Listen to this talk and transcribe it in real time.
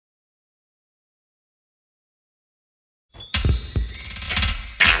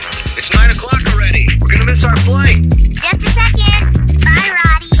miss our flight. Just a second. Bye,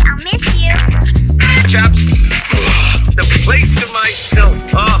 Roddy. I'll miss you. Chaps, the place to myself.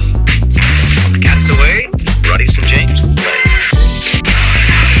 Oh, cat's away. Roddy's and James will play.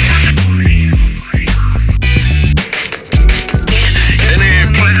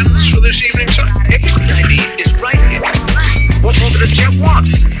 Any plans for this evening, sir? Everybody is right here. What more could a chap want?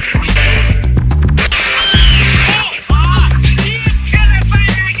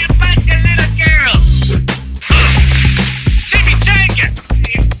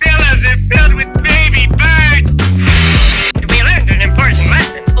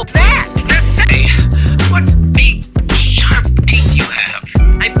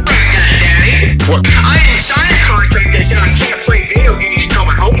 I didn't sign a contract that said I can't play video games until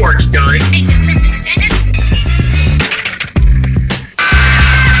my homework's done.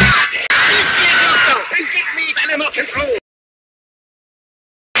 Animal control.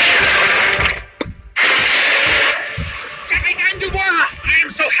 Captain Dubois, I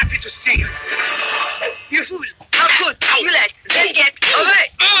am so happy to see you. You fool! How good you let them get away?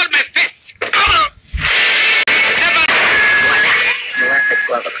 All my fists! So at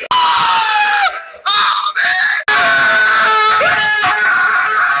 12 o'clock.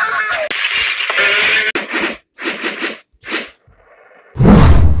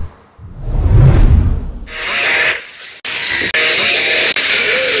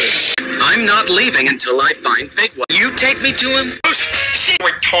 I'm not leaving until I find Big One. You take me to him? Shit,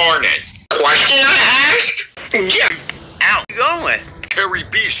 retarded. Question I asked? Yeah. Ow. You going? Hairy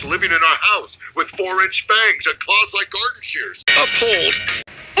beast living in our house with 4-inch fangs and claws like garden shears. Uphold.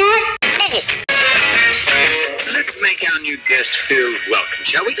 Let's make our new guest feel welcome,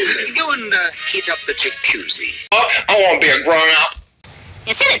 shall we? Go and heat up the jacuzzi. Oh, I won't be a grown-up.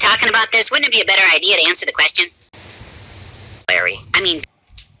 Instead of talking about this, wouldn't it be a better idea to answer the question? Larry, I mean...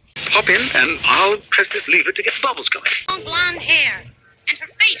 Hop in, and I'll press this lever to get the bubbles going. Long blonde hair. And her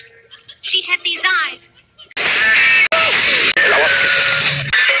face. She had these eyes.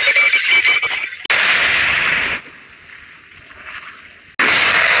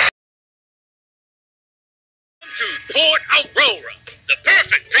 To Port Aurora, the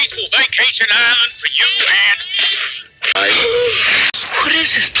perfect peaceful vacation island for you and... What is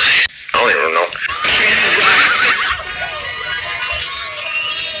this place? I don't even know.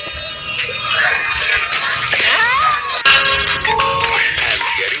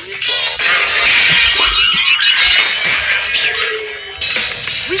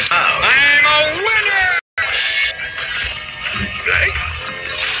 I'm a winner! Right?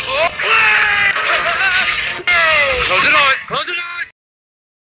 Close the doors! Close the doors!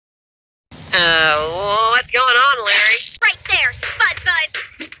 What's going on, Larry? Right there, Spud Buds.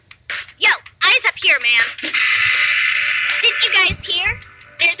 Yo, eyes up here, man. Didn't you guys hear?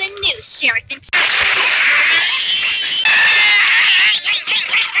 There's a new sheriff in town.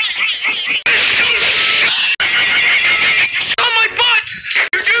 On my butt!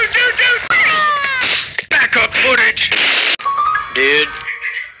 Dude! Backup footage! Dude,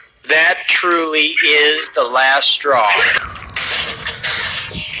 that truly is the last straw.